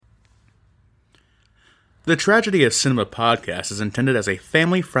The Tragedy of Cinema podcast is intended as a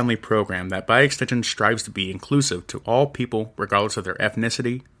family-friendly program that by extension strives to be inclusive to all people regardless of their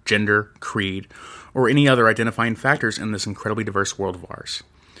ethnicity, gender, creed, or any other identifying factors in this incredibly diverse world of ours.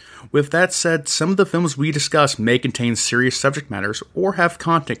 With that said, some of the films we discuss may contain serious subject matters or have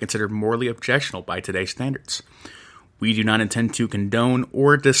content considered morally objectionable by today's standards. We do not intend to condone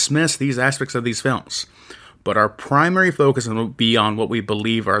or dismiss these aspects of these films, but our primary focus will be on what we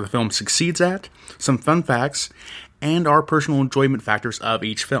believe the film succeeds at, some fun facts, and our personal enjoyment factors of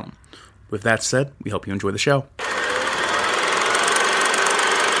each film. With that said, we hope you enjoy the show.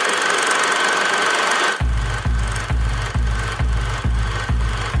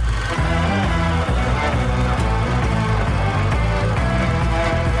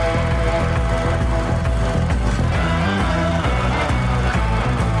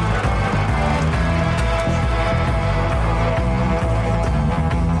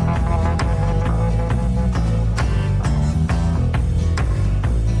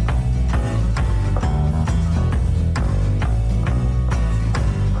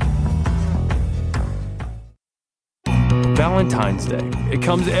 Valentine's Day. It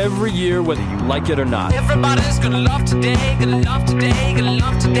comes every year whether you like it or not. Everybody's gonna love today, gonna love today, gonna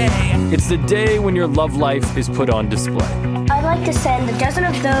love today. It's the day when your love life is put on display. I'd like to send a dozen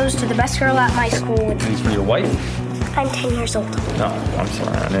of those to the best girl at my school. These for your wife? I'm 10 years old. No, I'm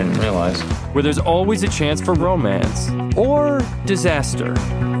sorry, I didn't realize. Where there's always a chance for romance or disaster.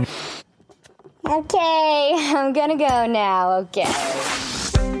 Okay, I'm gonna go now, okay.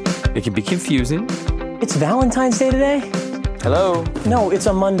 It can be confusing. It's Valentine's Day today? Hello? No, it's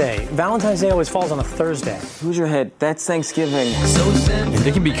a Monday. Valentine's Day always falls on a Thursday. Who's your head? That's Thanksgiving. And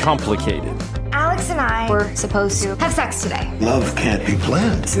they can be complicated. Alex and I were supposed to have sex today. Love can't be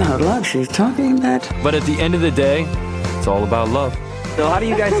planned. It's not love she's talking about. But at the end of the day, it's all about love. So how do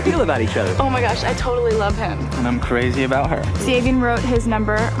you guys feel about each other? Oh my gosh, I totally love him. And I'm crazy about her. Sabian wrote his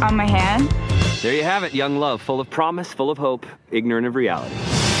number on my hand. There you have it, young love, full of promise, full of hope, ignorant of reality.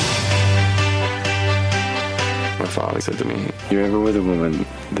 My father said to me, you're ever with a woman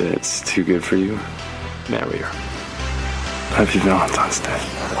that's too good for you, marry her. Happy Valentine's Day.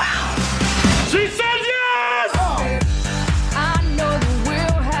 Wow. She said yes! I know that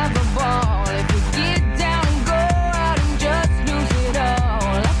we'll have a ball if we get down and go out and just lose it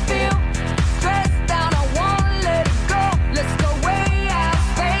all. I feel stressed out, I wanna let it go. Let's go way out,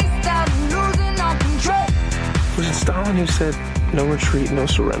 spaced out, and losing our control. Was it Stalin who said, no retreat, no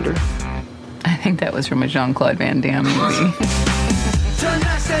surrender? I think that was from a Jean-Claude Van Damme movie.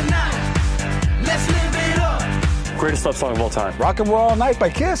 Greatest love song of all time. Rock and Roll All Night by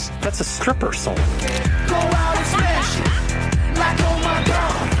Kiss. That's a stripper song. Go out and smash it, like oh my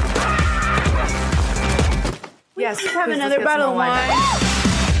God. Yes, have another bottle of wine.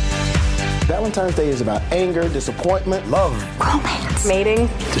 Valentine's Day is about anger, disappointment, love, Romance. Mating.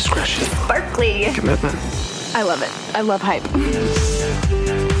 Discretion. Sparkly. Commitment. I love it. I love hype.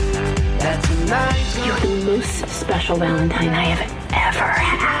 You're the most special Valentine I have ever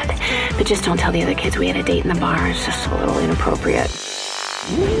had. But just don't tell the other kids we had a date in the bar. It's just a little inappropriate.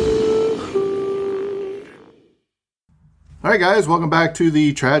 All right, guys, welcome back to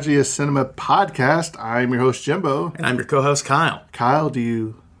the Tragedy of Cinema podcast. I'm your host, Jimbo. And I'm your co-host, Kyle. Kyle, do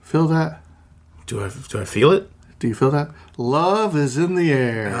you feel that? Do I feel it? Do you feel that? Love is in the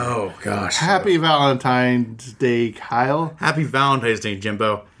air. Oh, gosh. Happy Valentine's Day, Kyle. Happy Valentine's Day,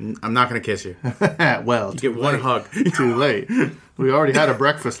 Jimbo. I'm not going to kiss you. Well, you get one hug. Too late. We already had a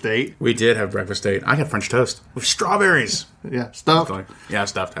breakfast date. We did have breakfast date. I had French toast with strawberries. Yeah, stuffed. Yeah,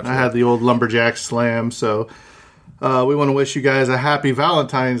 stuffed. Absolutely. I had the old lumberjack slam. So we want to wish you guys a happy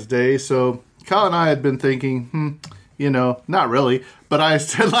Valentine's Day. So Kyle and I had been thinking, not really. But I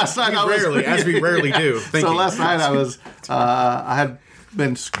said last night as we rarely do. So last night I had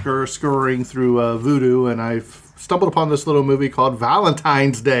been scouring through Voodoo, and I stumbled upon this little movie called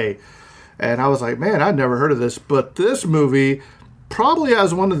Valentine's Day. And I was like, man, I'd never heard of this. But this movie probably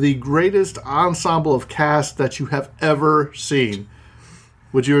has one of the greatest ensemble of cast that you have ever seen.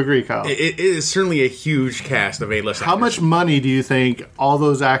 Would you agree, Kyle? It is certainly a huge cast of A-list actors. How much money do you think all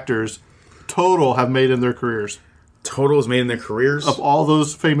those actors total have made in their careers? Total is made in their careers? Of all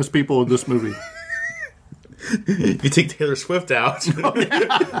those famous people in this movie. You take Taylor Swift out. Oh,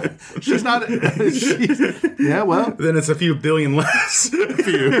 yeah. She's not... yeah, well... Then it's a few billion less. A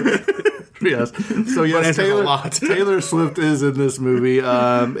few. Yes. So, yes, Taylor Swift is in this movie.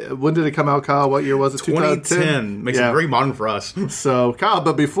 When did it come out, Kyle? What year was it? 2010. Makes it very modern for us. So, Kyle,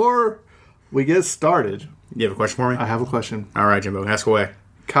 but before we get started... You have a question for me? I have a question. All right, Jimbo. Ask away.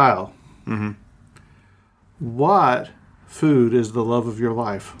 Kyle. Mm-hmm. What food is the love of your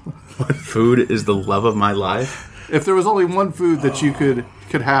life? What food is the love of my life? If there was only one food that you could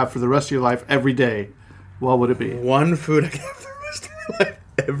have for the rest of your life every day, what would it be? One food I could have for the rest of my life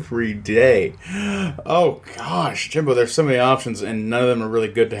every day. Oh, gosh, Jimbo, there's so many options, and none of them are really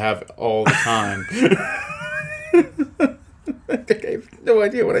good to have all the time. I have no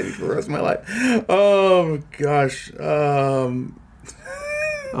idea what I need for the rest of my life. Oh, gosh. Oh,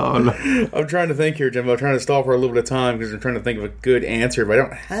 no. I'm trying to think here, Jimbo. I'm trying to stall for a little bit of time because I'm trying to think of a good answer, but I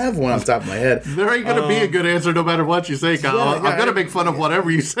don't have one on top of my head. There ain't going to be a good answer no matter what you say, Kyle. Yeah, I'm going to make fun of whatever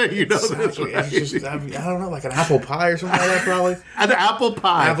you say. You know exactly. this, right? It's just, I don't know, like an apple pie or something like that, probably. An apple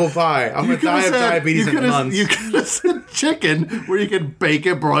pie. Apple pie. I'm going to die of diabetes in months. You could have said chicken, where you can bake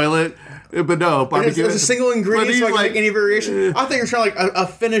it, broil it. But no, barbecue. It's a single ingredient, so I can make any variation. I think you're trying like a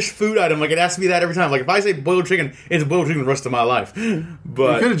finished food item. Like it has to be that every time. Like if I say boiled chicken, it's boiled chicken the rest of my life. But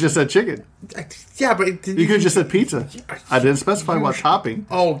you could have just said chicken. Yeah, but you could have just said pizza. I didn't specify what topping.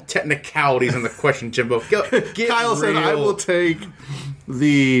 Oh, technicalities in the question, Jimbo. Kyle said, "I will take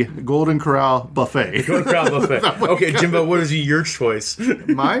the Golden Corral buffet." Golden Corral buffet. Okay, Jimbo, what is your choice?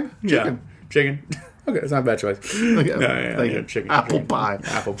 Mine? Chicken. Yeah. Chicken. Okay, that's not a bad choice. Yeah, chicken. Apple pie.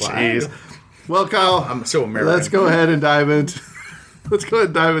 Apple pie. Jeez. Well, Kyle, I'm so American. Let's go ahead and dive into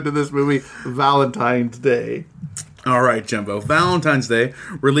this movie, Valentine's Day. All right, Jimbo. Valentine's Day,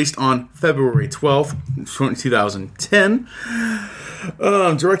 released on February 12th, 2010.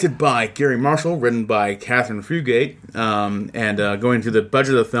 Directed by Gary Marshall, written by Catherine Fugate, and going to the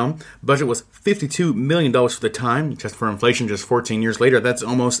budget of the film, budget was $52 million for the time, just for inflation, just 14 years later. That's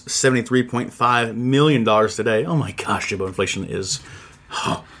almost $73.5 million today. Oh my gosh, Jimbo, inflation is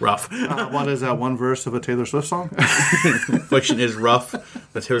rough. What is that one verse of a Taylor Swift song? Inflation is rough.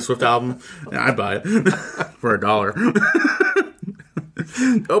 The Taylor Swift album. I'd buy it for $1.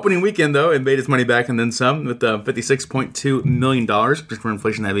 Opening weekend, though, it made its money back and then some with $56.2 million. Just for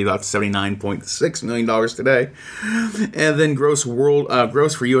inflation, that'd be about $79.6 million today. And then gross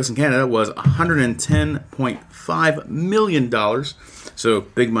for U.S. and Canada was $110.5 million. So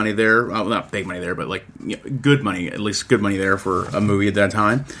big money there. Well, not big money there, but like good money, at least good money there for a movie at that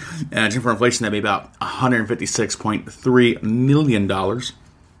time. And just for inflation, that'd be about $156.3 million.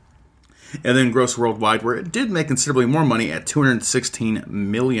 And then gross worldwide, where it did make considerably more money at $216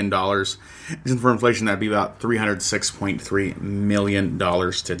 million. And for inflation, that'd be about $306.3 million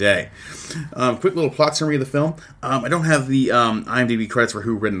today. Quick little plot summary of the film. I don't have the IMDb credits for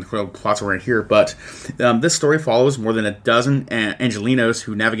who written the plot summary here, but this story follows more than a dozen Angelinos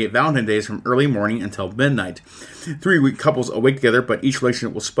who navigate Valentine's days from early morning until midnight. 3 couples awake together, but each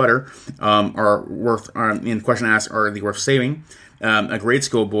relationship will sputter. In question asked, are they worth saving? A grade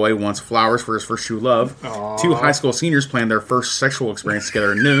school boy wants flowers for his first true love. Aww. 2 high school seniors plan their first sexual experience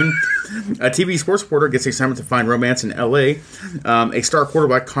together at noon. A TV sports reporter gets the assignment to find romance in L.A. A star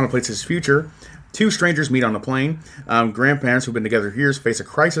quarterback contemplates his future. 2 strangers meet on a plane. Grandparents who've been together years face a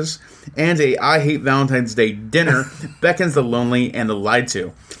crisis. And a I Hate Valentine's Day dinner beckons the lonely and the lied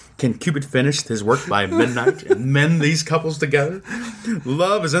to. Can Cupid finish his work by midnight and mend these couples together?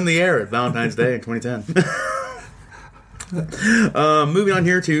 Love is in the air at Valentine's Day in 2010. Moving on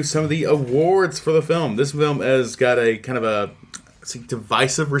here to some of the awards for the film. This film has got a kind of a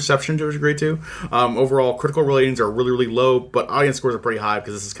divisive reception to a degree too. Overall, critical ratings are really, really low, but audience scores are pretty high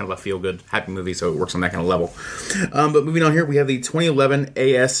because this is kind of a feel-good, happy movie, so it works on that kind of level. But moving on here, we have the 2011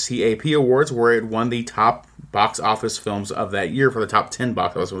 ASCAP Awards, where it won the top box office films of that year for the top 10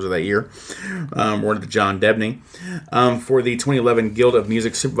 box office films of that year. Awarded to John Debney. For the 2011 Guild of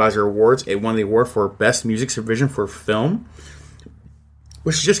Music Supervisor Awards, it won the award for Best Music Supervision for Film,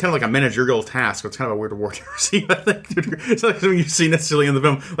 which is just kind of like a managerial task. It's kind of a weird award to receive, I think. It's not something you see necessarily in the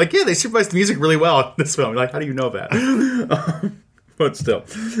film. Like, yeah, they supervised the music really well in this film. You're like, how do you know that? But still.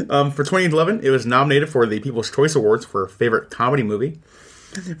 For 2011, it was nominated for the People's Choice Awards for Favorite Comedy Movie.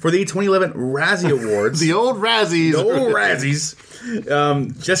 For the 2011 Razzie Awards. The old Razzies.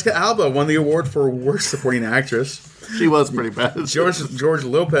 Jessica Alba won the award for Worst Supporting Actress. She was pretty bad. George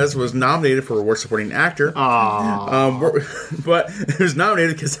Lopez was nominated for Worst Supporting Actor. But it was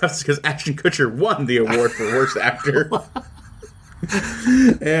nominated because Ashton Kutcher won the award for Worst Actor.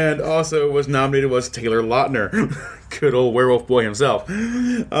 And also was nominated was Taylor Lautner. Good old werewolf boy himself.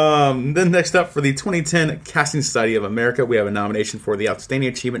 Then next up, for the 2010 Casting Society of America, we have a nomination for the Outstanding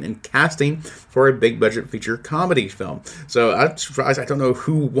Achievement in Casting for a Big Budget Feature Comedy Film. So I'm surprised, I don't know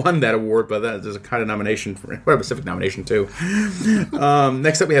who won that award, but there's a kind of nomination, for a specific nomination too.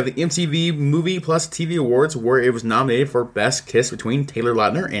 Next up, we have the MTV Movie Plus TV Awards, where it was nominated for Best Kiss between Taylor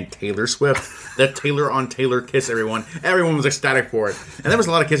Lautner and Taylor Swift. The Taylor on Taylor kiss, everyone. Everyone was ecstatic for it. And there was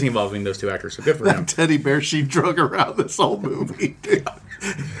a lot of kissing involved between those two actors, so good for them. Teddy bear she drug around throughout this whole movie.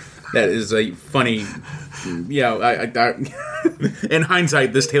 That is a funny. Yeah, I in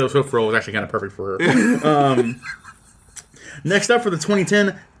hindsight, this Taylor Swift role was actually kind of perfect for her. Next up for the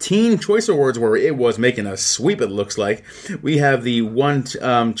 2010 Teen Choice Awards, where it was making a sweep, it looks like, we have the one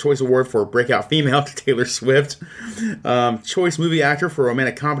Choice Award for Breakout Female to Taylor Swift, Choice Movie Actor for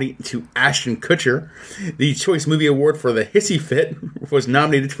Romantic Comedy to Ashton Kutcher, the Choice Movie Award for The Hissy Fit was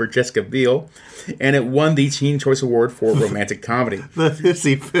nominated for Jessica Biel, and it won the Teen Choice Award for Romantic Comedy. The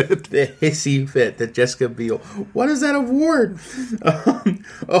Hissy Fit. The Hissy Fit to Jessica Biel. What is that award?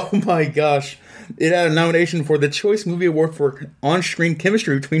 Oh my gosh. It had a nomination for the Choice Movie Award for on-screen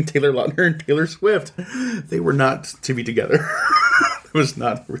chemistry between Taylor Lautner and Taylor Swift. They were not to be together. It was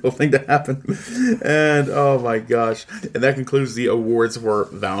not a real thing to happen. And, oh my gosh. And that concludes the awards for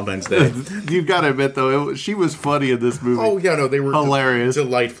Valentine's Day. You've got to admit, though, she was funny in this movie. Oh, yeah, no, they were hilarious.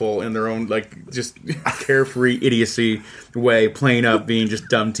 Delightful in their own, like, just carefree idiocy way. Playing up being just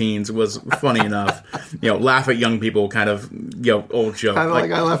dumb teens was funny enough. You know, laugh at young people kind of, you know, old joke. Kind of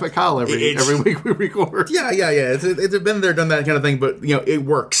like I laugh at Kyle every week we record. Yeah. It's been there, done that kind of thing, but, you know, it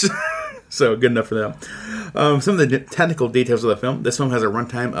works. So, good enough for them. Some of the technical details of the film. This film has a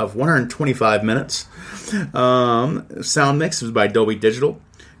runtime of 125 minutes. Sound mix was by Dolby Digital.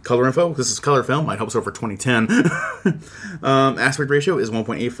 Color info, this is color film. I hope so for 2010. Aspect ratio is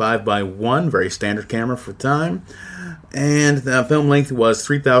 1.85 by 1. Very standard camera for time. And the film length was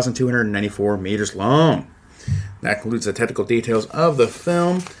 3,294 meters long. That concludes the technical details of the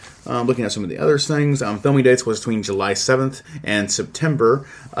film. Looking at some of the other things, filming dates was between July 7th and September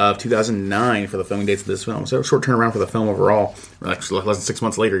of 2009 for the filming dates of this film. So short turnaround for the film overall. Like less than 6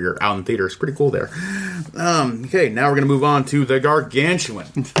 months later, you're out in theaters. Pretty cool there. Okay, now we're going to move on to The Gargantuan.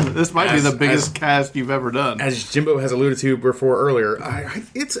 This might be the biggest cast you've ever done. As Jimbo has alluded to before earlier,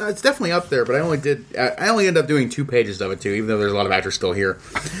 it's definitely up there, but I only ended up doing 2 pages of it too, even though there's a lot of actors still here.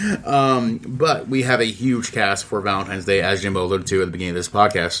 But we have a huge cast for Valentine's Day, as Jimbo alluded to at the beginning of this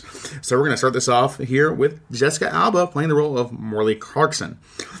podcast. So we're going to start this off here with Jessica Alba playing the role of Morley Clarkson.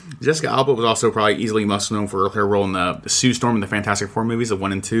 Jessica Alba was also probably easily most known for her role in the Sue Storm and the Fantastic Four movies of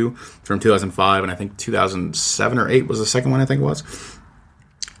 1 and 2 from 2005, and I think 2007 or 8 was the second one, I think it was.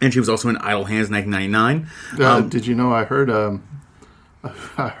 And she was also in Idle Hands in 1999. Did you know I heard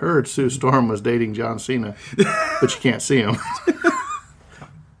Sue Storm was dating John Cena, but you can't see him.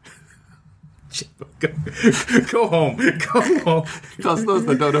 Go home. Because those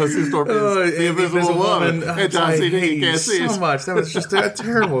that don't know, Sue Storm is the Invisible Woman. And John Cena, you can't see so much. That was just a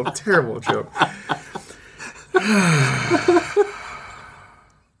terrible, terrible joke.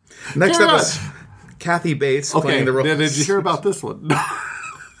 Next up is Kathy Bates playing the role. Did you hear about this one?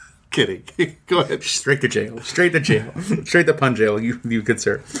 Kidding. Go ahead. Straight to jail. Straight to pun jail, you good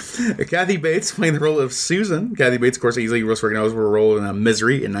sir. Kathy Bates playing the role of Susan. Kathy Bates, of course, easily most recognized for her role in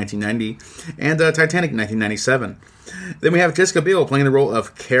Misery in 1990 and Titanic in 1997. Then we have Jessica Biel playing the role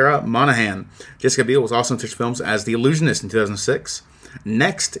of Cara Monahan. Jessica Biel was also in such films as The Illusionist in 2006,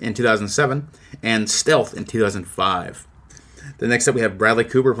 Next in 2007, and Stealth in 2005. Then next up we have Bradley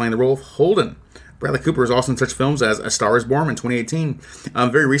Cooper playing the role of Holden. Bradley Cooper is also in such films as A Star is Born in 2018,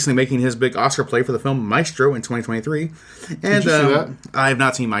 very recently making his big Oscar play for the film Maestro in 2023. And Did you see that? I have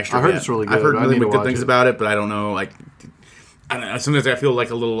not seen Maestro I heard yet. it's really good. I've heard I really need to good watch things it. about it, but I don't know, I don't know. Sometimes I feel like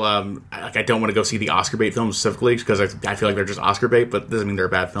a little, like I don't want to go see the Oscar bait films specifically because I feel like they're just Oscar bait, but doesn't mean they're a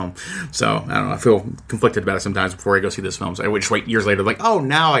bad film. So, I don't know. I feel conflicted about it sometimes before I go see this film. So I would just wait years later, like, oh,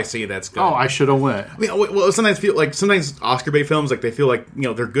 now I see that's good. Oh, I should have went. I mean, well, sometimes Oscar bait films, like, they feel like, you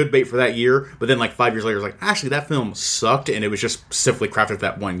know, they're good bait for that year, but then, like, 5 years later, it's like, actually, that film sucked, and it was just specifically crafted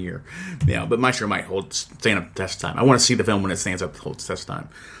that 1 year. You know, but Maestro might stand up the test of time. I want to see the film when it stands up to hold the test of time.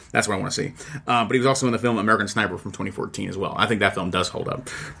 That's what I want to see. But he was also in the film American Sniper from 2014 as well. I think that film does hold up,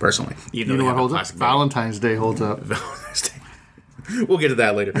 personally. Even You know though what holds up? Valentine's Day holds up. Valentine's Day. We'll get to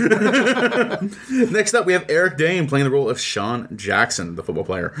that later. Next up, we have Eric Dane playing the role of Sean Jackson, the football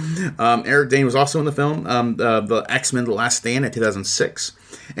player. Eric Dane was also in the film The X-Men: The Last Stand in 2006.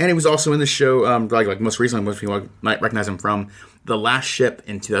 And he was also in the show, like most recently, most people might recognize him from The Last Ship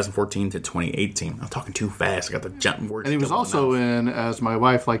in 2014 to 2018. I'm talking too fast. I got the jump words. And he was also in, as my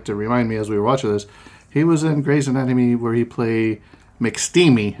wife liked to remind me as we were watching this, he was in Grey's Anatomy where he played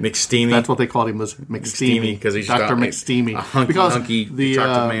McSteamy. That's what they called him, was McSteamy. Because he's Dr. McSteamy. A hunky,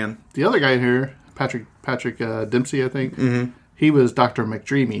 attractive man. The other guy in here, Patrick Dempsey, I think, mm-hmm. he was Dr.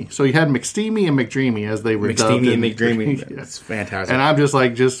 McDreamy. So you had McSteamy and McDreamy as they were dubbed. McSteamy and McDreamy. That's fantastic. And I'm just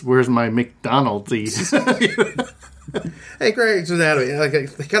like, where's my McDonald's-y? Hey, Grey's Anatomy. Like,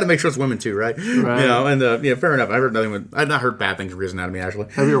 they got to make sure it's women too, right? You know, and fair enough. I've not heard bad things from Grey's Anatomy.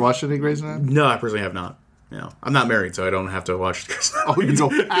 Actually, have you ever watched any Grey's Anatomy? No, I personally have not. I'm not married, so I don't have to watch Grey's Anatomy. Oh, you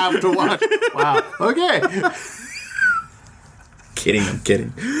don't have to watch. Wow. Okay. I'm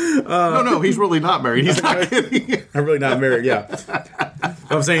kidding. No, he's really not married. He's not kidding. I'm really not married, yeah.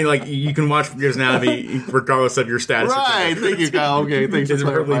 I'm saying, like, you can watch Grey's Anatomy regardless of your status. Right. Thank you, Kyle. Okay, thanks for It's a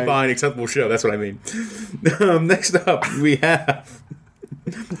perfectly clarifying. fine, acceptable show. That's what I mean. Next up, we have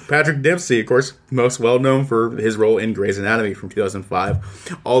Patrick Dempsey, of course, most well known for his role in Grey's Anatomy from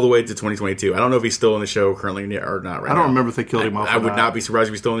 2005 all the way to 2022. I don't know if he's still in the show currently or not right now. I don't remember if they killed him off. I would not be surprised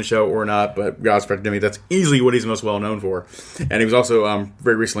if he's still in the show or not, but God's Patrick Dempsey, that's easily what he's most well known for. And he was also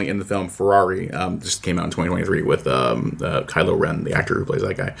very recently in the film Ferrari, just came out in 2023 with Kylo Ren, the actor who plays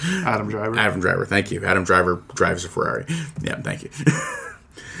that guy. Adam Driver, thank you. Adam Driver drives a Ferrari. Yeah, thank you.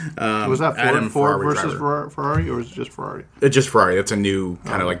 Was that Ford versus Ferrari, or was it just Ferrari? It's just Ferrari. That's a new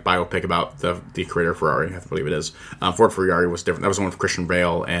kind of like biopic about the creator of Ferrari. I believe it is. Ford Ferrari was different. That was the one with Christian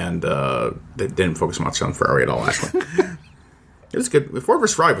Bale, and they didn't focus much on Ferrari at all, actually. It was good. Ford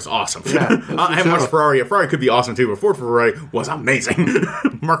vs. Ferrari was awesome. Yeah, I haven't watched Ferrari. Ferrari could be awesome too, but Ford Ferrari was amazing.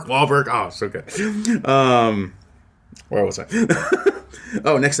 Mark Wahlberg, so good. Where was I?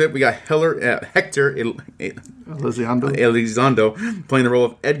 Next up we got Hector Elizondo playing the role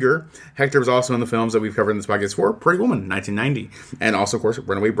of Edgar. Hector was also in the films that we've covered in this podcast before: Pretty Woman, 1990, and also, of course,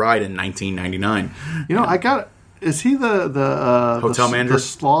 Runaway Bride in 1999. You know, is he the hotel manager, the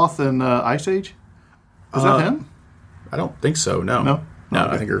sloth in Ice Age? Is that him? I don't think so. No. No,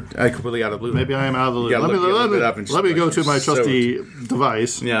 okay. I think you're completely out of the loop. Maybe I am out of the loop. Let me go to my trusty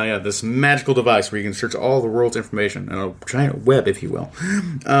device. Yeah, this magical device where you can search all the world's information on a giant web, if you will.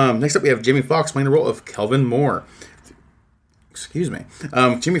 Next up, we have Jamie Foxx playing the role of Kelvin Moore. Excuse me.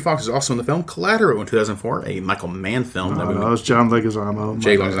 Jamie Foxx is also in the film Collateral in 2004, a Michael Mann film. That was John Leguizamo.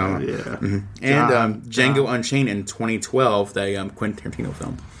 Jay Leguizamo. Yeah. Mm-hmm. And Django Unchained in 2012, the Quentin Tarantino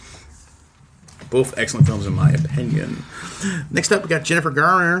film. Both excellent films, in my opinion. Next up, we got Jennifer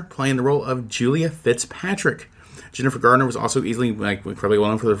Garner playing the role of Julia Fitzpatrick. Jennifer Garner was also easily incredibly well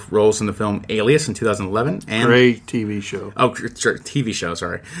known for the roles in the film Alias in 2011. And great TV show. Oh, TV show,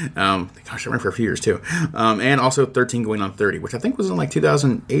 sorry. Gosh, I ran for a few years, too. And also 13 Going on 30, which I think was in like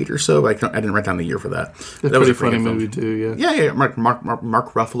 2008 or so, but I didn't write down the year for that. That was a funny movie, too, yeah. Yeah. Mark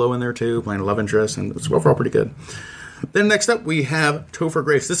Ruffalo in there, too, playing a love interest, and it's overall pretty good. Then next up, we have Topher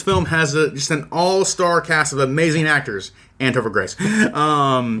Grace. This film has just an all-star cast of amazing actors, and Topher Grace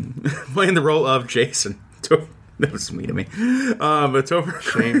playing the role of Jason. That was sweet of me. But Topher...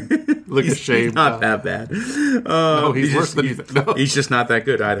 Shame. Look at shame. He's not that bad. No, he's worse than you think. No. He's just not that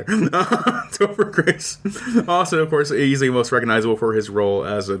good either. Topher Grace. Also, of course, easily most recognizable for his role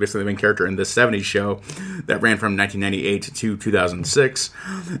as basically the main character in the 70s show that ran from 1998 to 2006.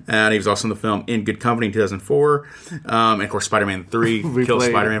 And he was also in the film In Good Company in 2004. And, of course, Spider-Man 3. Kill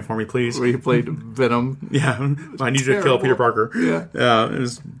Spider-Man for me, please. Where he played Venom. Yeah. I need you to kill Peter Parker. Yeah. It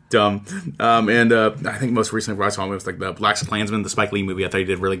was dumb. And I think most recently where I saw him, it was like the Black Klansman, the Spike Lee movie. I thought he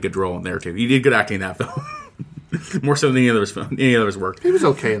did a really good role in there, too. He did good acting in that film. More so than any other of his work. He was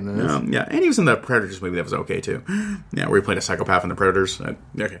okay in this. Yeah, and he was in the Predators movie that was okay, too. Yeah, where he played a psychopath in the Predators.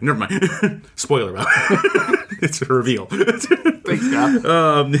 Okay, never mind. Spoiler about it. It's a reveal. Thanks,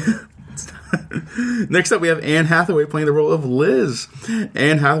 God. Next up, we have Anne Hathaway playing the role of Liz.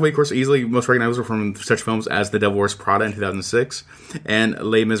 Anne Hathaway, of course, easily most recognizable from such films as The Devil Wears Prada in 2006 and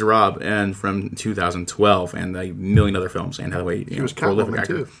Les Miserables and from 2012 and a million other films. Anne Hathaway, she was Catwoman,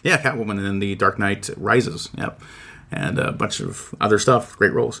 too. Yeah, Catwoman, and then The Dark Knight Rises. Yep. And a bunch of other stuff.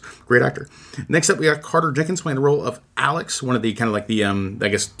 Great roles. Great actor. Next up, we got Carter Jenkins playing the role of Alex, one of the kind of like the, I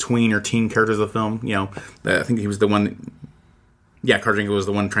guess, tween or teen characters of the film. You know, I think he was the one... Yeah, Carter Jenkins was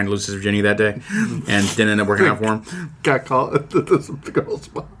the one trying to lose his virginity that day, and didn't end up working out for him. Got caught at the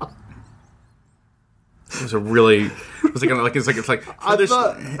girl's mom. It was a really, it's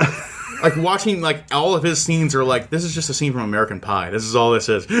like watching like all of his scenes are like, this is just a scene from American Pie. This is all this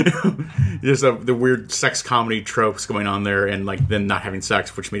is. Just the weird sex comedy tropes going on there, and like them not having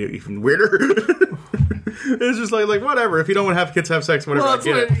sex, which made it even weirder. It's just like whatever. If you don't want to have kids have sex, whatever. I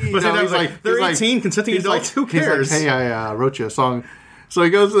get it. But sometimes they're 18, consenting adults. Who cares? He's like, hey, I wrote you a song. So he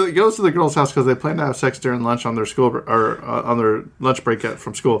goes to the girl's house because they plan to have sex during lunch on their on their lunch break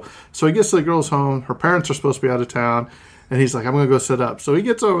from school. So he gets to the girl's home. Her parents are supposed to be out of town, and he's like, I'm going to go sit up. So he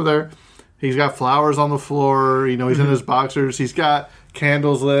gets over there. He's got flowers on the floor. You know, he's in his boxers. He's got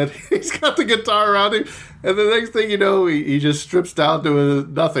candles lit. He's got the guitar around him. And the next thing you know, he just strips down to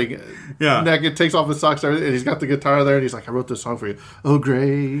nothing. Yeah. Naked, takes off his socks, and he's got the guitar there, and he's like, I wrote this song for you. Oh,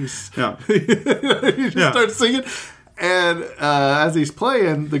 Grace. Yeah. He just starts singing. And as he's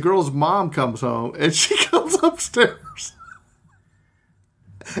playing, the girl's mom comes home, and she comes upstairs.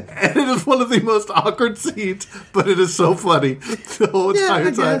 And it is one of the most awkward scenes, but it is so funny the whole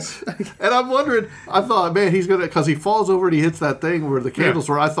entire time. And I'm wondering, I thought, man, he's going to, because he falls over and he hits that thing where the candles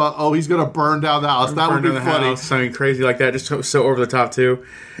were, I thought, oh, he's going to burn down the house. That would be funny. Something crazy like that, just so over the top, too.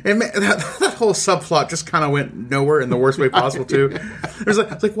 And man, that whole subplot just kind of went nowhere in the worst way possible, too. It's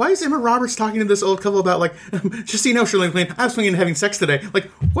like, why is Emma Roberts talking to this old couple about, like, just so you know, Shirley MacLaine, I was thinking of having sex today. Like,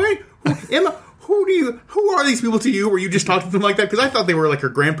 why? Emma... Who are these people to you? Were you just talking to them like that? Because I thought they were like her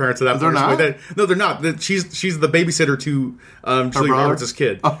grandparents at that point. They're not? Like no, they're not. She's the babysitter to Julia Roberts'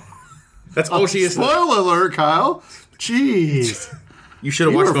 kid. Oh. That's all she is. Spoiler alert, Kyle. Jeez. You should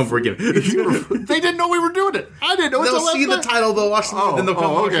have watched the film before you give it. They didn't know we were doing it. I didn't know. They'll see the title. They'll watch the then they'll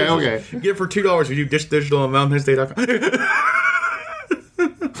come. Okay. Get it for $2. You do digital on Valentine'sDay.com.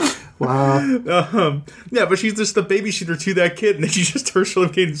 Wow. Yeah, but she's just the babysitter to that kid, and then she just turns to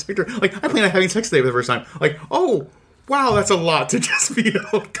the sector. Like, I plan on having sex today for the first time. Like, oh, wow, that's a lot to just be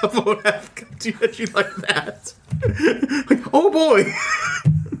a couple and have you like that. Like, oh boy.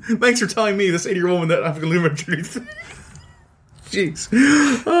 Thanks for telling me, this 80-year-old woman, that I'm going to leave my truth. Jeez.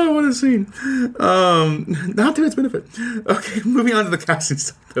 Oh, what a scene. Not to its benefit. Okay, moving on to the casting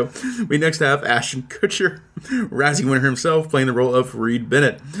stuff, though. We next have Ashton Kutcher, Razzie winner himself, playing the role of Reed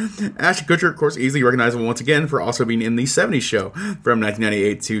Bennett. Ashton Kutcher, of course, easily recognizable once again for also being in the 70s show from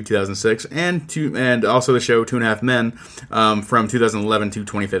 1998 to 2006, and also the show Two and a Half Men from 2011 to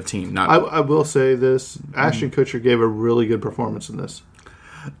 2015. I will say this. Ashton Kutcher gave a really good performance in this.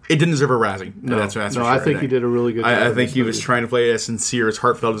 It didn't deserve a Razzie. No, that's for sure. I think he did a really good job. I think he was trying to play as sincere, as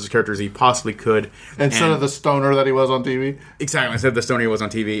heartfelt as a character as he possibly could. Instead of the stoner that he was on TV. Exactly. Instead of the stoner he was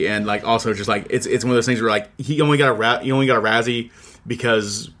on TV. And like also just like it's one of those things where like he only got a Razzie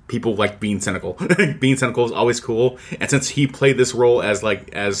because people like being cynical. Being cynical is always cool. And since he played this role as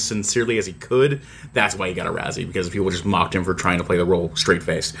sincerely as he could, that's why he got a Razzie, because people just mocked him for trying to play the role straight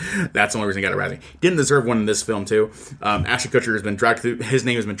faced. That's the only reason he got a Razzie. Didn't deserve one in this film too. Ashton Kutcher has been dragged through. His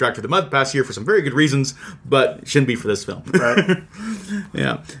name has been dragged through the mud the past year for some very good reasons, but shouldn't be for this film. Right.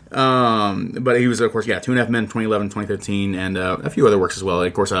 Yeah. But he was, of course, Two and a Half Men, 2011, 2015, and a few other works as well.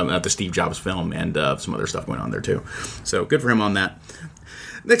 Of course, the Steve Jobs film and some other stuff going on there too. So good for him on that.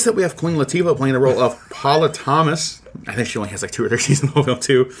 Next up, we have Queen Latifah playing the role of Paula Thomas. I think she only has like 2 or 3 scenes in the whole film,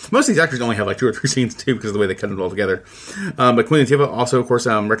 too. Most of these actors only have like 2 or 3 scenes, too, because of the way they cut it all together. But Queen Latifah, also, of course,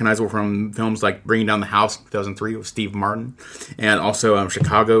 recognizable from films like Bringing Down the House in 2003 with Steve Martin, and also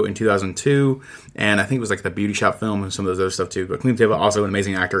Chicago in 2002, and I think it was like the Beauty Shop film and some of those other stuff, too. But Queen Latifah, also an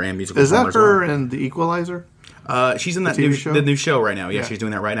amazing actor and musical performer. Is that her in The Equalizer? She's in that the new show right now. Yeah, she's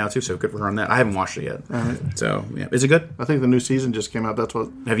doing that right now too. So good for her on that. I haven't watched it yet. Right. So yeah, is it good? I think the new season just came out. That's what.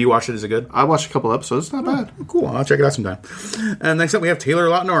 Have you watched it? Is it good? I watched a couple episodes. It's not bad. Cool. I'll check it out sometime. And next up, we have Taylor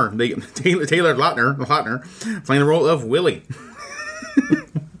Lautner. Taylor Lautner playing the role of Willie.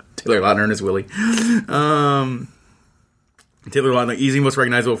 Taylor Lautner and his Willie. Taylor Lautner, easy most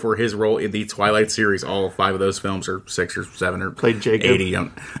recognizable for his role in the Twilight series. All 5 of those films, or 6 or 7 or played Jacob. 80.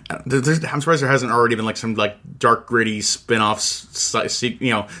 I'm surprised there hasn't already been like some like dark gritty spin-off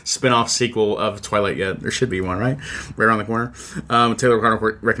sequel of Twilight yet. There should be one, right around the corner. Taylor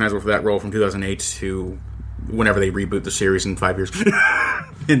Lautner recognizable for that role from 2008 to whenever they reboot the series in 5 years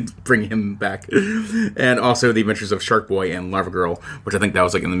and bring him back. And also The Adventures of Shark Boy and Lava Girl, which I think that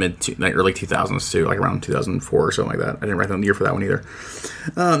was like in the early 2000s too, like around 2004 or something like that. I didn't write down the year for that one either.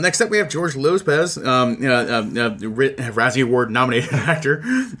 Next up, we have George Lopez, Razzie Award nominated actor,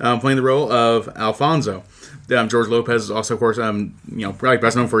 playing the role of Alfonso. George Lopez is also, of course, probably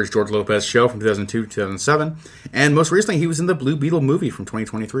best known for his George Lopez show from 2002 to 2007. And most recently, he was in the Blue Beetle movie from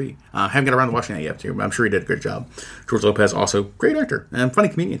 2023. Haven't got around to watching that yet, too, but I'm sure he did a good job. George Lopez, also great actor and funny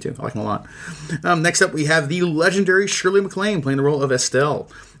comedian, too. I like him a lot. Next up, we have the legendary Shirley MacLaine playing the role of Estelle.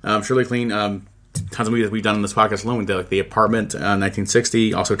 Shirley MacLaine, tons of movies that we've done in this podcast alone. We did like The Apartment,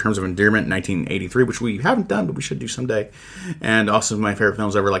 1960, also Terms of Endearment, 1983, which we haven't done, but we should do someday. And also my favorite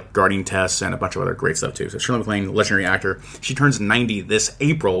films ever, like Guarding Tess and a bunch of other great stuff, too. So Shirley MacLaine, legendary actor. She turns 90 this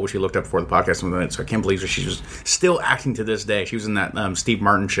April, which we looked up before the podcast, so I can't believe that she's still acting to this day. She was in that Steve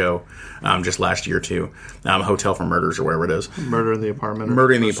Martin show just last year, too. Hotel for Murders, or whatever it is. Murder in the Apartment.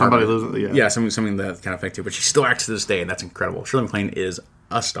 Murder in the Apartment. Somebody loses, yeah, something that kind of fake, too. But she still acts to this day, and that's incredible. Shirley MacLaine is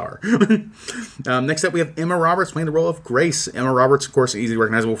a star. Next up, we have Emma Roberts playing the role of Grace. Emma Roberts, of course, easily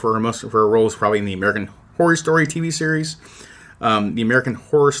recognizable for her roles probably in the American Horror Story TV series. The American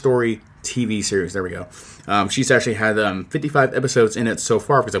Horror Story TV series. There we go. She's actually had 55 episodes in it so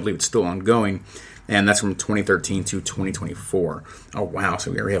far, because I believe it's still ongoing. and that's from 2013 to 2024. Oh, wow.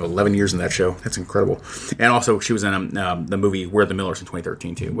 So we already have 11 years in that show. That's incredible. And also, she was in the movie We're the Millers in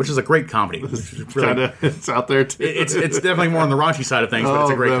 2013, too, which is a great comedy. It's out there, too. It's definitely more on the raunchy side of things, but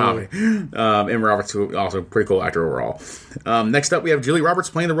it's a great comedy. And Roberts, also a pretty cool actor overall. Next up, we have Julia Roberts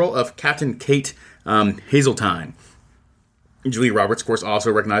playing the role of Captain Kate Hazeltine. Julia Roberts, of course,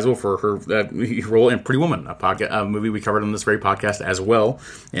 also recognizable for her role in Pretty Woman, a movie we covered on this very podcast as well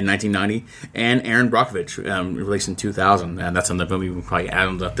in 1990, and Aaron Brockovich, released in 2000, and that's on the movie we'll probably add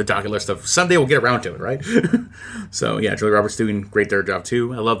on the docket list of someday we'll get around to it, right? So, yeah, Julia Roberts doing great there job,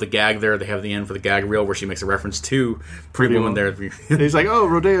 too. I love the gag there they have at the end for the gag reel where she makes a reference to Pretty Woman there. He's like, oh,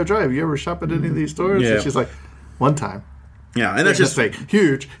 Rodeo Drive, you ever shop at any of these stores? Yeah. And she's like, one time. Yeah, and that's just like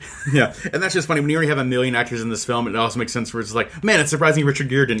huge. Yeah, and that's just funny. When you already have a million actors in this film, it also makes sense where it's like, man, it's surprising Richard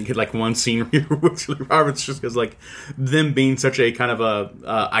Gere didn't get like one scene with Julia Roberts, just because like them being such a kind of a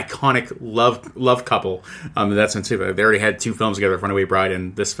iconic love couple. In that sense too, they already had two films together, Runaway Bride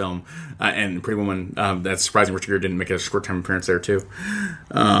and this film, and Pretty Woman. That's surprising Richard Gere didn't make a short term appearance there too.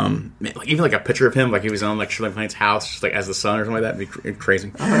 Like even like a picture of him, like he was on like Shirley MacLaine's house, just like as the son or something like that. Would be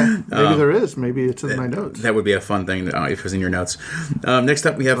crazy. Maybe there is. Maybe it's in my notes. That would be a fun thing if it was in your notes. Next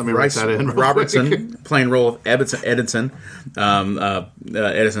up, we have Bryce Robertson playing role of Edison, which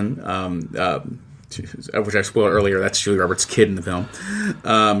I spoiled earlier. That's Julia Roberts' kid in the film.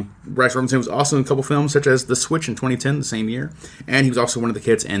 Bryce Robertson was also in a couple films, such as The Switch in 2010, the same year, and he was also one of the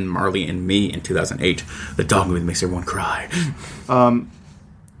kids in Marley and Me in 2008, the dog movie that makes everyone cry.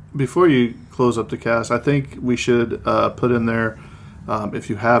 Before you close up the cast, I think we should put in there, if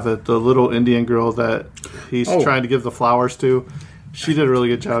you have it, the little Indian girl that he's trying to give the flowers to. She did a really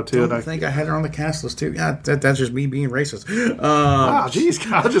good job too. I think I had her on the cast list too. Yeah, that's just me being racist.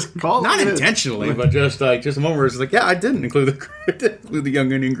 Jeez, I'll just call not it intentionally, but just a moment where it's like, yeah, I didn't include the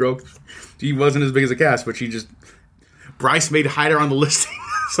young Indian girl. She wasn't as big as a cast, but Bryce made hide her on the listing.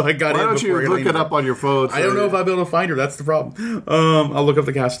 So I got in. Why don't you look it up on your phone? I don't know if I'll be able to find her. That's the problem. I'll look up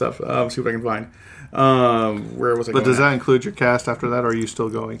the cast stuff. See what I can find. Where was I? But does that include your cast after that, or are you still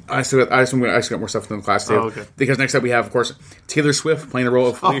going? I still got more stuff in the class too. Oh, okay. Because next up we have, of course, Taylor Swift playing the role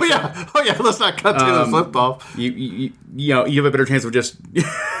of Felicia. Oh yeah. Let's not cut Taylor Swift off. You have a better chance of just.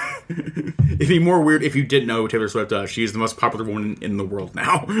 It'd be more weird if you didn't know Taylor Swift. She's the most popular woman in the world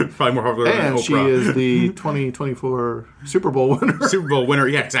now. Probably more popular than Oprah. And she is the 2024 Super Bowl winner.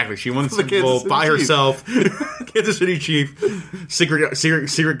 Yeah, exactly. She won the Super Bowl by herself. Kansas City Chief,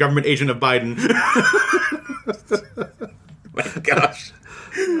 secret government agent of Biden. My gosh.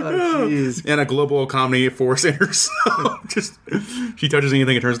 And a global economy force in herself. Just she touches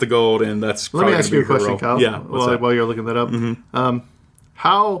anything, it turns to gold, and that's. Let me ask you a question, Kyle. Yeah. While you're looking that up,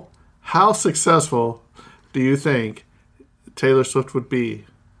 how successful do you think Taylor Swift would be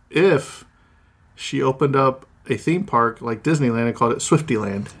if she opened up a theme park like Disneyland and called it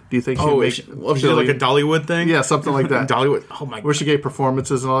Swiftyland? Do you think she'd make she did like a Dollywood thing? Yeah, something like that. Dollywood. Oh my god. Where she gave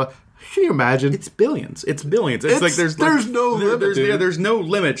performances and all that. Can you imagine? It's billions. It's like there's no limit. There's no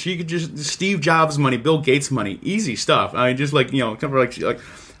limit. She could just Steve Jobs money, Bill Gates money, easy stuff. I mean, just like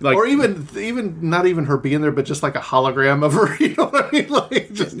or even not even her being there, but just like a hologram of her. You know what I mean?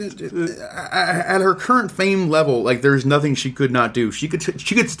 Like just at her current fame level, like there's nothing she could not do. She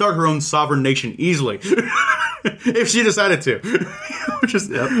could start her own sovereign nation easily if she decided to.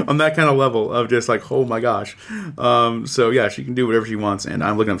 Just on that kind of level of just like, oh my gosh. So yeah, she can do whatever she wants, and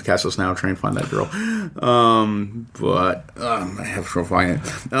I'm looking at the cast list now trying to find that girl. But I have trouble finding it.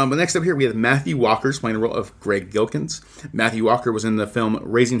 But next up here we have Matthew Walker's playing the role of Greg Gilkins. Matthew Walker was in the film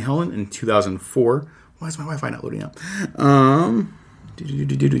Raising Helen in 2004. Why is my Wi-Fi not loading up? Turn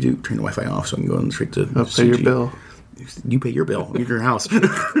the Wi-Fi off so I can go straight to pay your bill. You pay your bill. Leave your house.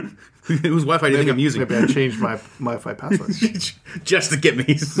 Whose Wi-Fi do you think I'm using? Maybe I changed my Wi-Fi password. Just to get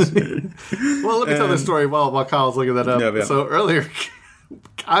me. Well, let me tell this story while Kyle's looking that up. Yeah. So earlier,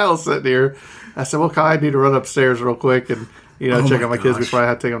 Kyle's sitting here. I said, well, Kyle, I need to run upstairs real quick and check on my kids before I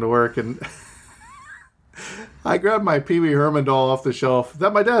had to take them to work. And I grabbed my Pee Wee Herman doll off the shelf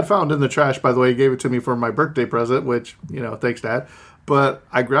that my dad found in the trash, by the way. He gave it to me for my birthday present, which, thanks, Dad. But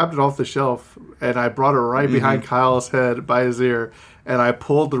I grabbed it off the shelf, and I brought it right behind Kyle's head by his ear, and I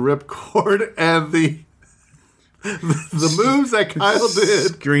pulled the ripcord, and the moves that Kyle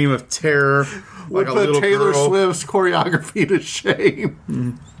did. Scream of terror. Would like put Taylor girl. Swift's choreography to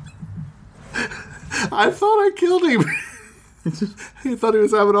shame. I thought I killed him. He thought he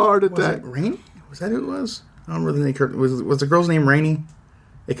was having a heart attack. Was it Rainey? Was that who it was? I don't really think her. Was the girl's name Rainey?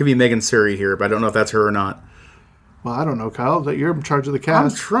 It could be Megan Suri here, but I don't know if that's her or not. Well, I don't know, Kyle. That you're in charge of the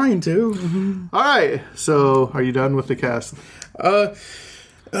cast. I'm trying to. Mm-hmm. All right. So, are you done with the cast?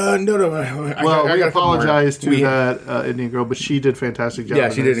 No. Well, we apologize to that Indian girl, but she did a fantastic job. Yeah,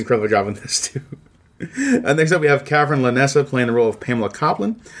 she did an incredible job in this, too. Next up, we have Catherine Lanessa playing the role of Pamela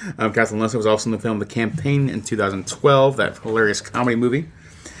Copland. Catherine Lanessa was also in the film The Campaign in 2012, that hilarious comedy movie.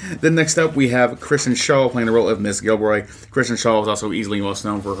 Then next up, we have Kristen Shaw playing the role of Miss Gilroy. Kristen Shaw was also easily most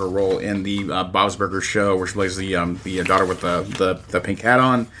known for her role in the Bob's Burgers show, where she plays the daughter with the pink hat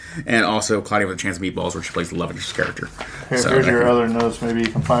on, and also Claudia with a Chance of Meatballs, where she plays the love interest character. Here's your other notes. Maybe you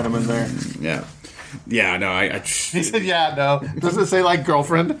can find them in there. Yeah. Yeah, no, He said, yeah, no. Does it say, like,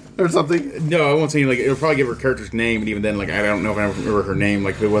 girlfriend or something? No, I won't say, like, it'll probably give her character's name, and even then, like, I don't know if I remember her name.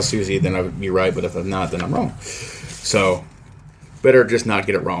 Like, if it was Susie, then I would be right, but if I'm not, then I'm wrong. So, better just not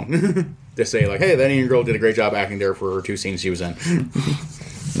get it wrong. Just say, like, hey, that Indian girl did a great job acting there for her 2 scenes she was in.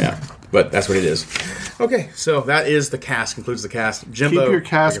 Yeah, but that's what it is. Okay, so that is the cast, concludes the cast. Jimbo, keep your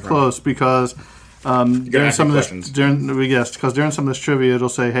cast close, because... during some of this, during some of this trivia, it'll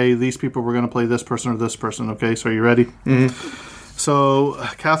say, "Hey, these people were going to play this person or this person." Okay, so are you ready? Mm-hmm. So,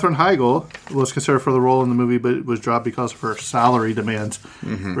 Katherine Heigl was considered for the role in the movie, but was dropped because of her salary demands.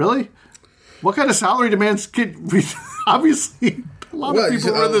 Mm-hmm. Really? What kind of salary demands could we? Obviously, a lot of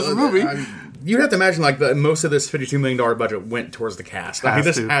people were in this movie. You'd have to imagine, like, most of this $52 million budget went towards the cast. I mean,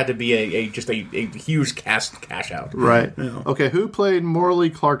 this had to be a huge cast cash out. Right. Yeah. Okay, who played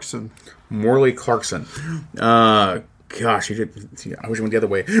Morley Clarkson? Morley Clarkson. Gosh, he did. I wish it went the other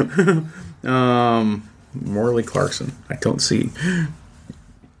way. Morley Clarkson. I don't see.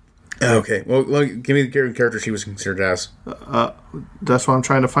 Okay, well, give me the character she was considered as. That's what I'm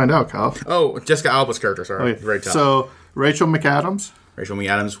trying to find out, Kyle. Oh, Jessica Alba's character. Sorry, okay. Great job. So Rachel McAdams. Rachel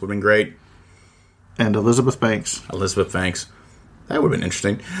McAdams would have been great. And Elizabeth Banks. Elizabeth Banks. That would have been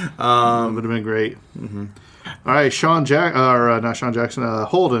interesting. Would have been great. Mm-hmm. All right, not Sean Jackson.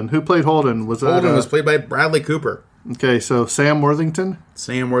 Holden. Who played Holden? Holden was played by Bradley Cooper. Okay, so Sam Worthington.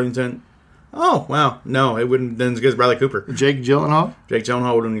 Oh, wow. No, it wouldn't have been as good as Bradley Cooper. Jake Gyllenhaal. Jake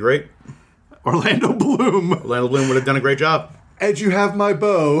Gyllenhaal would have been great. Orlando Bloom. Orlando Bloom would have done a great job. And you have my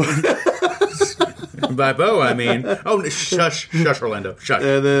bow. By bow, I mean... Oh, shush, Orlando. Shush.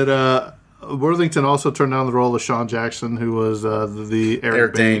 And then Worthington also turned down the role of Sean Jackson, who was the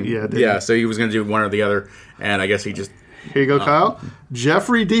Eric Dane. Yeah, so he was going to do one or the other, and I guess he just... Here you go, Kyle.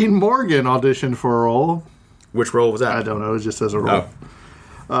 Jeffrey Dean Morgan auditioned for a role. Which role was that? I don't know. It just says a role.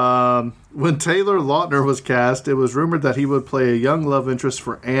 Oh. When Taylor Lautner was cast, it was rumored that he would play a young love interest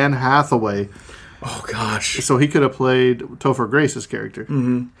for Anne Hathaway. Oh, gosh. So he could have played Topher Grace's character.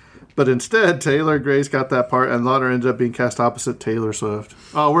 Mm-hmm. But instead, Taylor Grace got that part, and Lautner ended up being cast opposite Taylor Swift.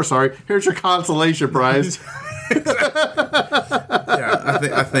 Oh, we're sorry. Here's your consolation prize.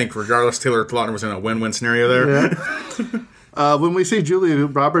 I think regardless, Taylor Lautner was in a win-win scenario there. Yeah. When we see Julia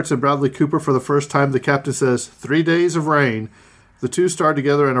Roberts and Bradley Cooper for the first time, the captain says, 3 days of rain. The two starred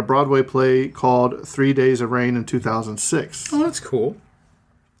together in a Broadway play called 3 Days of Rain in 2006. Oh, that's cool.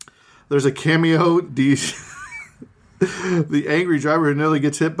 There's a cameo. The angry driver who nearly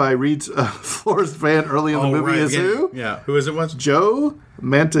gets hit by Reed's Flores van early in the movie is who? Yeah, who is it? Was Joe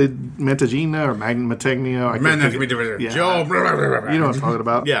Mantegna or Mantegna? Joe. You know what I'm talking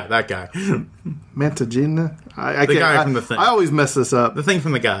about? Yeah, that guy. Mantegna. The guy from the thing. I always mess this up. The thing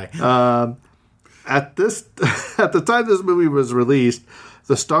from the guy. At the time this movie was released,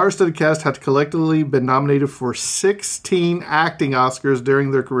 the star-studded cast had collectively been nominated for 16 acting Oscars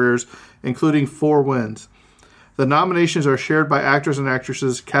during their careers, including 4 wins. The nominations are shared by actors and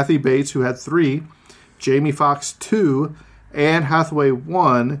actresses Kathy Bates, who had 3, Jamie Foxx 2, Anne Hathaway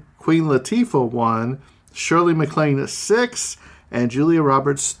 1, Queen Latifah 1, Shirley MacLaine 6, and Julia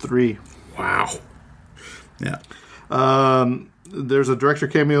Roberts 3. Wow. Yeah. There's a director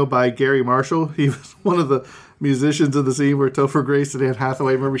cameo by Gary Marshall. He was one of the musicians in the scene where Topher Grace and Anne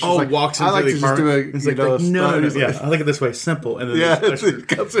Hathaway. Remember, she's walks into the apartment. Just do no. I like it this way, simple. And then it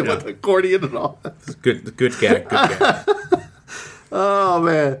comes in with accordion and all. Good gag. Oh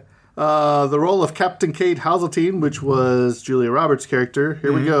man, the role of Captain Kate Hazeltine, which was Julia Roberts' character.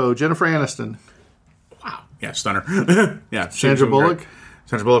 Here we go. Jennifer Aniston. Wow. Yeah, stunner. Yeah. Sandra Bullock.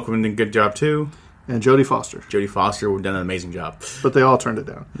 Sandra Bullock would have done a good job too. And Jodie Foster. Jodie Foster would have done an amazing job. But they all turned it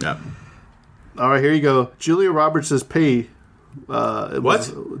down. Yeah. All right, here you go. Julia Roberts' pay.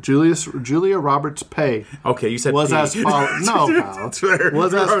 Julia Roberts' pay. Okay, you said was as followed. No, pal.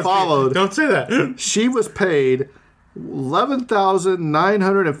 Was as followed. Don't say that. She was paid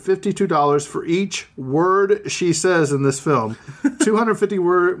 $11,952 for each word she says in this film.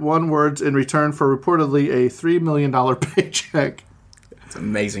 251 words in return for reportedly a $3 million paycheck. It's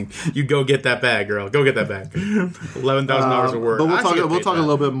amazing. You go get that bag, girl. Go get that bag. $11,000 a word. But we'll talk a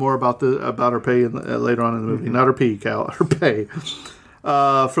little bit more about her pay later on in the movie. Not her pay, Cal. Her pay.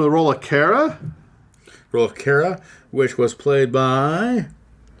 For the role of Kara, which was played by...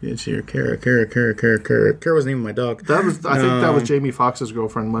 It's here, Kara. Kara wasn't even my dog. I think that was Jamie Foxx's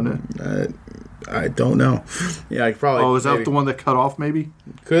girlfriend, wasn't it? I don't know. Yeah, I probably... Oh, is that the one that cut off, maybe?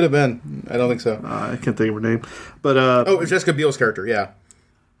 Could have been. I don't think so. I can't think of her name. But it's Jessica Biel's character, yeah.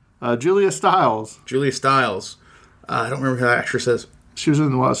 Julia Stiles. I don't remember who that actress is. She was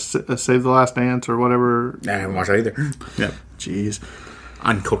in Save the Last Dance or whatever. I haven't watched that either. Yeah. Jeez.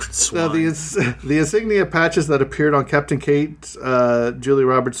 Uncultured swine. The insignia patches that appeared on Captain Kate, Julie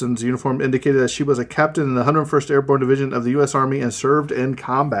Robertson's uniform, indicated that she was a captain in the 101st Airborne Division of the U.S. Army and served in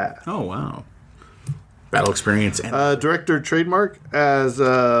combat. Oh, wow. Battle experience. And director trademark, as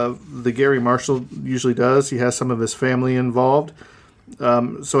the Gary Marshall usually does. He has some of his family involved.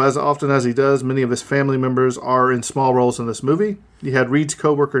 So as often as he does, many of his family members are in small roles in this movie. You had Reed's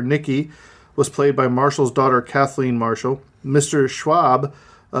co-worker Nikki, was played by Marshall's daughter Kathleen Marshall. Mr. Schwab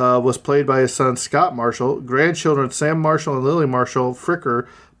was played by his son Scott Marshall. Grandchildren Sam Marshall and Lily Marshall Fricker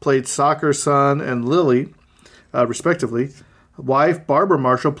played Soccer's son and Lily, respectively. Wife Barbara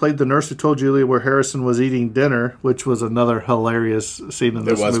Marshall played the nurse who told Julia where Harrison was eating dinner, which was another hilarious scene in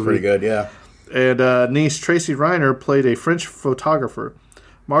this movie. It was pretty good, yeah. And niece Tracy Reiner played a French photographer.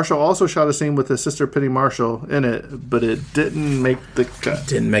 Marshall also shot a scene with his sister Penny Marshall in it, but it didn't make the cut.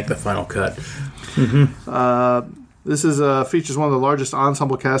 Didn't make the final cut. This features one of the largest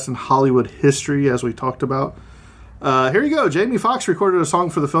ensemble casts in Hollywood history, as we talked about. Here you go. Jamie Foxx recorded a song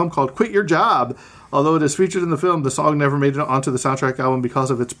for the film called Quit Your Job. Although it is featured in the film, the song never made it onto the soundtrack album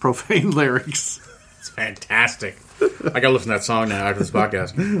because of its profane lyrics. It's fantastic. I gotta listen to that song now after this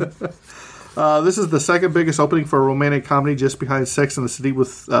podcast. This is the second biggest opening for a romantic comedy, just behind Sex and the City, with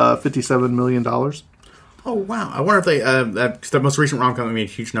 $57 million. Oh, wow. I wonder if they... the most recent rom-com made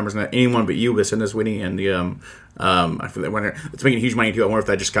huge numbers, and Anyone But You with Sidney Sweeney, and the... it's making huge money, too. I wonder if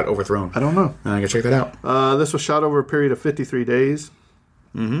that just got overthrown. I don't know. I gotta check that out. This was shot over a period of 53 days.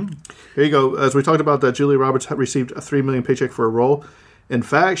 Mm-hmm. Here you go. As we talked about, that Julia Roberts received a $3 million paycheck for a role. In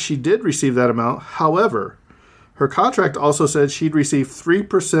fact, she did receive that amount. However, her contract also said she'd receive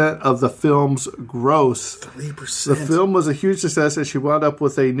 3% of the film's gross. 3%? The film was a huge success, and she wound up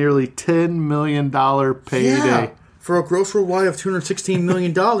with a nearly $10 million payday. Yeah. For a gross worldwide of $216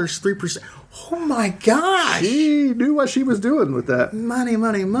 million, 3%. Oh, my gosh. She knew what she was doing with that. Money.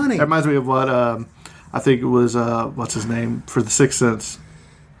 That reminds me of what, I think it was, what's his name, for The Sixth Sense.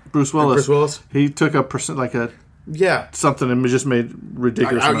 Bruce Willis. He took a percent, something, and just made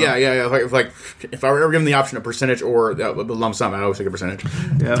ridiculous. Yeah. If I were ever given the option, a percentage or a lump sum, I always take a percentage.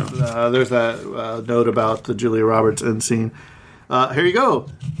 Yeah, there's that note about the Julia Roberts end scene. Here you go.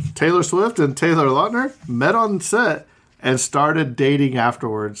 Taylor Swift and Taylor Lautner met on set and started dating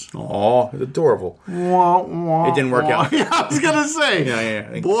afterwards. Aw, it's adorable. It didn't work out. Yeah, I was gonna say.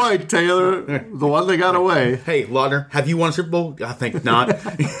 Yeah. Boy, Taylor, the one that got away. Hey, Lautner, have you won a Super Bowl? I think not.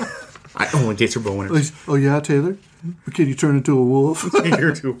 I only date Super Bowl winners. Oh yeah, Taylor. Can you turn into a wolf?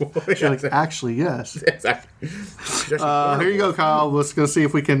 She's like, actually, yes. Exactly. Here you go, Kyle. Let's go see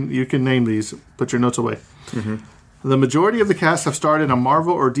if you can name these. Put your notes away. Mm-hmm. The majority of the cast have starred in a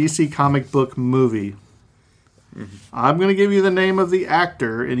Marvel or DC comic book movie. Mm-hmm. I'm going to give you the name of the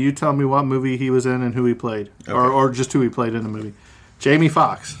actor, and you tell me what movie he was in and who he played. Okay. Or just who he played in the movie. Jamie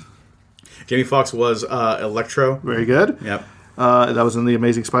Foxx. Jamie Foxx was Electro. Very good. Yep. That was in The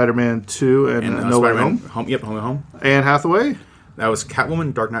Amazing Spider-Man 2 and No Way Home. Yep, Home and Home. Anne Hathaway. That was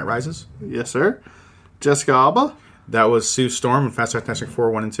Catwoman, Dark Knight Rises. Yes, sir. Jessica Alba. That was Sue Storm in Fast and Fantastic 4,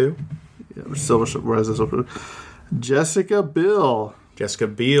 1 and 2. Yeah, Jessica Biel.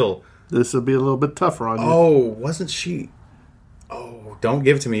 This will be a little bit tougher on you. Oh, wasn't she? Oh, don't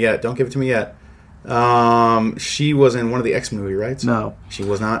give it to me yet. She was in one of the X movie, right? No. She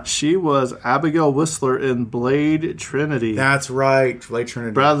was not? She was Abigail Whistler in Blade Trinity. That's right. Blade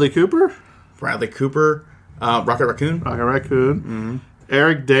Trinity. Bradley Cooper. Rocket Raccoon. Mm-hmm.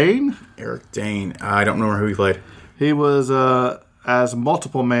 Eric Dane. I don't remember who he played. He was as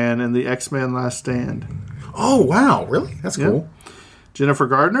Multiple Man in the X-Men Last Stand. Oh, wow. Really? That's cool. Jennifer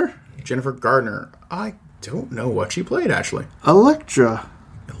Gardner. I don't know what she played, actually. Electra.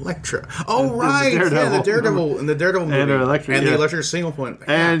 Oh, right. The Daredevil movie. And Electra. And the Electric Single Point.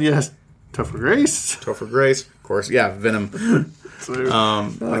 And yes, Topher Grace. Of course. Yeah, Venom.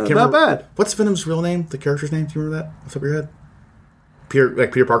 Not bad. What's Venom's real name? The character's name? Do you remember that? Off the top of your head?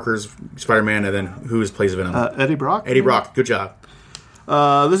 Peter Parker's Spider-Man, and then who plays Venom? Eddie Brock. Good job.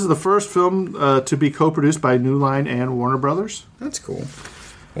 This is the first film to be co-produced by New Line and Warner Brothers. That's cool.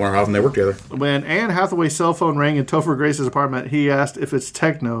 I wonder how often they work together. When Anne Hathaway's cell phone rang in Topher Grace's apartment, he asked if it's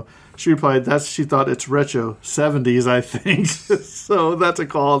techno. She replied, she thought it's retro. 70s, I think. So that's a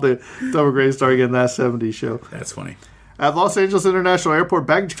call to Topher Grace starring in that 70s show. That's funny. At Los Angeles International Airport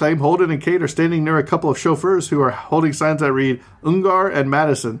baggage claim, Holden and Kate are standing near a couple of chauffeurs who are holding signs that read Ungar and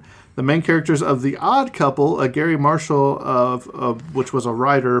Madison, the main characters of The Odd Couple, Gary Marshall, which was a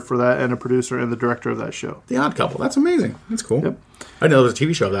writer for that and a producer and the director of that show. The Odd Couple. That's amazing. That's cool. Yep. I didn't know there was a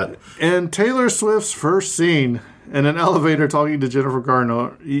TV show of that. And Taylor Swift's first scene in an elevator talking to Jennifer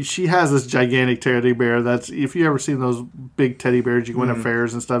Garner, she has this gigantic teddy bear that's, if you ever seen those big teddy bears you go in at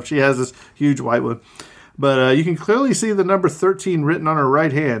fairs and stuff, she has this huge white one. But you can clearly see the number 13 written on her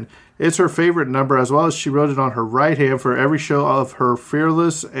right hand. It's her favorite number, as well as she wrote it on her right hand for every show of her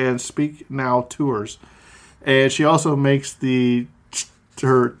Fearless and Speak Now tours. And she also makes Taylor,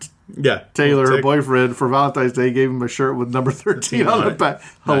 her boyfriend, for Valentine's Day, gave him a shirt with number 13 on the back.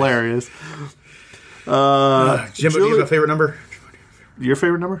 Hilarious. Jimbo, do you have a favorite number? Your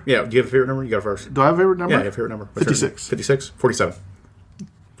favorite number? Yeah, do you have a favorite number? You go first. Do I have a favorite number? Yeah, you have a favorite number. 56. 56? 47.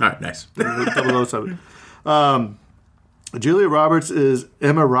 All right, nice. 007. Julia Roberts is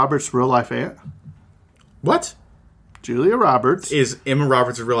Emma Roberts' real-life aunt. What? Julia Roberts. Is Emma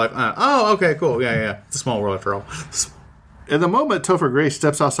Roberts' real-life aunt. Oh, okay, cool. Yeah. It's a small world after all. In the moment, Topher Grace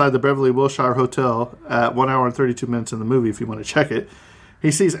steps outside the Beverly Wilshire Hotel at 1 hour and 32 minutes in the movie, if you want to check it.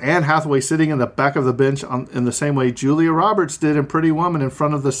 He sees Anne Hathaway sitting in the back of the bench in the same way Julia Roberts did in Pretty Woman in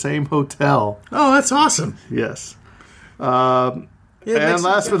front of the same hotel. Oh, that's awesome. Yes. And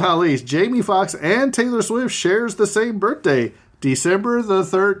last but not least, Jamie Foxx and Taylor Swift shares the same birthday, December the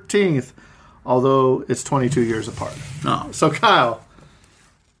 13th, although it's 22 years apart. Oh. So, Kyle,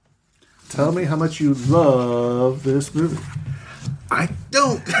 tell me how much you love this movie. I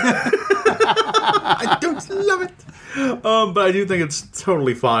don't. I don't love it. But I do think it's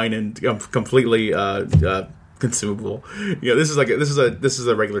totally fine and completely consumable. This is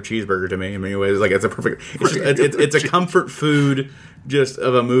a regular cheeseburger to me. I mean, it's like it's a perfect. It's a comfort food just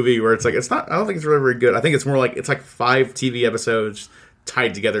of a movie where it's like it's not. I don't think it's really very good. I think it's more like it's like 5 TV episodes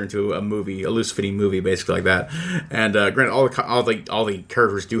tied together into a movie, a loose fitting movie, basically like that. And granted, all the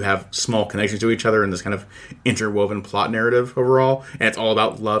characters do have small connections to each other in this kind of interwoven plot narrative overall, and it's all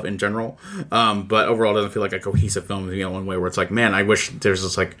about love in general. But overall, it doesn't feel like a cohesive film in one way where it's like, man, I wish there's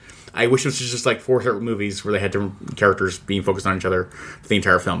this like. I wish it was just like 4 separate movies where they had different characters being focused on each other for the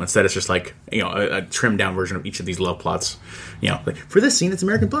entire film. Instead, it's just like a trimmed down version of each of these love plots. Like for this scene it's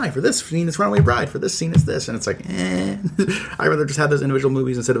American Pie, for this scene it's Runaway Bride, for this scene it's this, and it's like, I'd rather just have those individual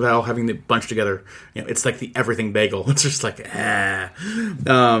movies instead of all having the bunch together. It's like the everything bagel. It's just like,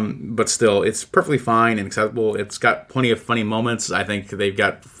 but still, it's perfectly fine and acceptable. It's got plenty of funny moments. I think they've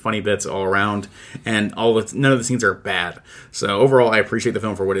got funny bits all around, and none of the scenes are bad. So overall, I appreciate the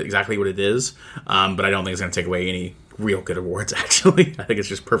film for exactly what it is, but I don't think it's going to take away any real good awards, actually. I think it's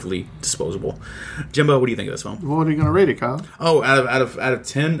just perfectly disposable. Jimbo, what do you think of this film? What are you going to rate it, Kyle? Oh, out of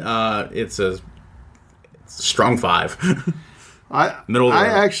 10, it's a strong 5. I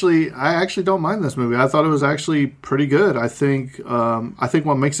actually don't mind this movie. I thought it was actually pretty good. I think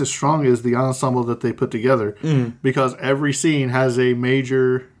what makes it strong is the ensemble that they put together, because every scene has a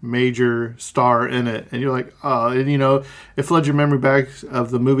major star in it, and you're like, oh, and it floods your memory back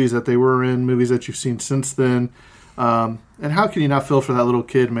of the movies that they were in, movies that you've seen since then. And how can you not feel for that little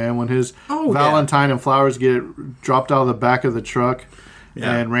kid, man, when his Valentine and flowers get dropped out of the back of the truck?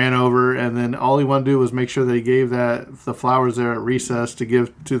 Yeah. And ran over, and then all he wanted to do was make sure that he gave the flowers there at recess to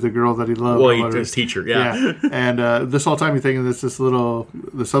give to the girl that he loved. Well, his teacher, yeah. And this whole time you're thinking this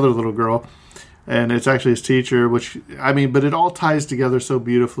other little girl, and it's actually his teacher. But it all ties together so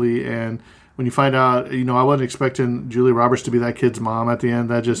beautifully. And when you find out, I wasn't expecting Julia Roberts to be that kid's mom at the end.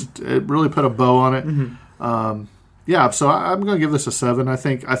 It really put a bow on it. Mm-hmm. So I'm going to give this a 7. I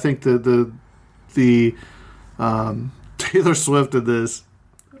think the Taylor Swift did this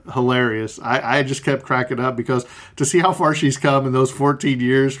hilarious. I just kept cracking up because to see how far she's come in those 14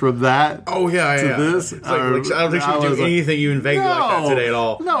 years from that to this. I don't think she would do anything even vaguely like that today at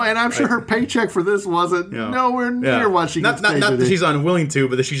all. No, and I'm sure her paycheck for this wasn't nowhere near what she gets paid not today. that she's unwilling to,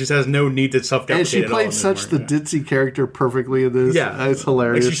 but that she just has no need to self-deprecate. And she played such the ditzy character perfectly in this. Yeah. It's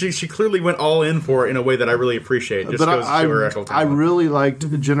hilarious. Like she clearly went all in for it in a way that I really appreciate. Just goes to her actual talent. I really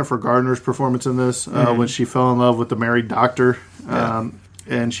liked Jennifer Garner's performance in this when she fell in love with the married doctor.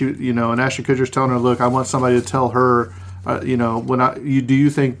 And she, and Ashton Kutcher's telling her, "Look, I want somebody to tell her, do you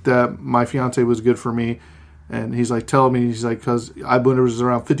think that my fiance was good for me?" And he's like, tell me, he's like, because I believe there was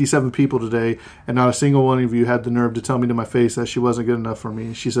around 57 people today, and not a single one of you had the nerve to tell me to my face that she wasn't good enough for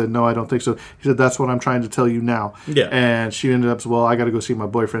me. She said, no, I don't think so. He said, that's what I'm trying to tell you now. Yeah. And she ended up, well, I got to go see my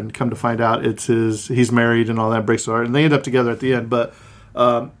boyfriend. Come to find out, he's married and all that, breaks the heart. And they end up together at the end. But,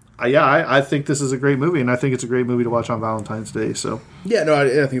 I think this is a great movie, and I think it's a great movie to watch on Valentine's Day. So yeah, no, I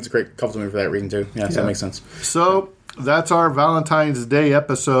think it's a great couple movie for that reason too. Yeah, so that makes sense. So that's our Valentine's Day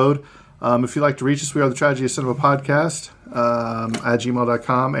episode. If you'd like to reach us, we are the Tragedy of Cinema Podcast at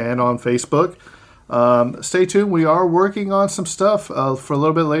gmail.com and on Facebook. Stay tuned. We are working on some stuff for a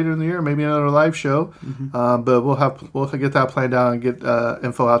little bit later in the year, maybe another live show. But we'll get that planned out and get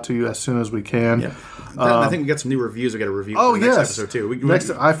info out to you as soon as we can. Yeah. I think we got some new reviews. We got a review for the next episode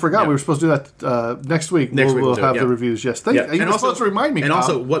too. I forgot we were supposed to do that next week. We'll have the reviews. Yes, you were supposed to remind me. And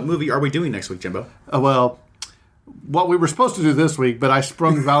also, what movie are we doing next week, Jimbo? What we were supposed to do this week, but I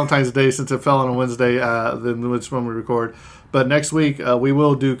sprung Valentine's Day since it fell on a Wednesday, then it's when we record. But next week, we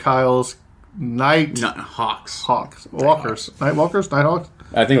will do Kyle's Nighthawks. Nighthawks.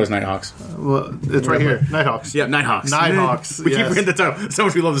 I think it was Nighthawks. Well, it's right here. Nighthawks. Yeah, Nighthawks. Nighthawks. We keep forgetting the title. So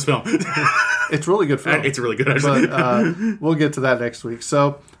much we love this film. It's a really good film. It's really good, actually. But we'll get to that next week.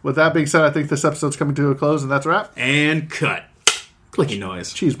 So, with that being said, I think this episode's coming to a close, and that's a wrap. And cut. Clicky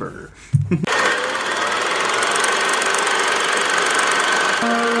noise. Cheeseburger.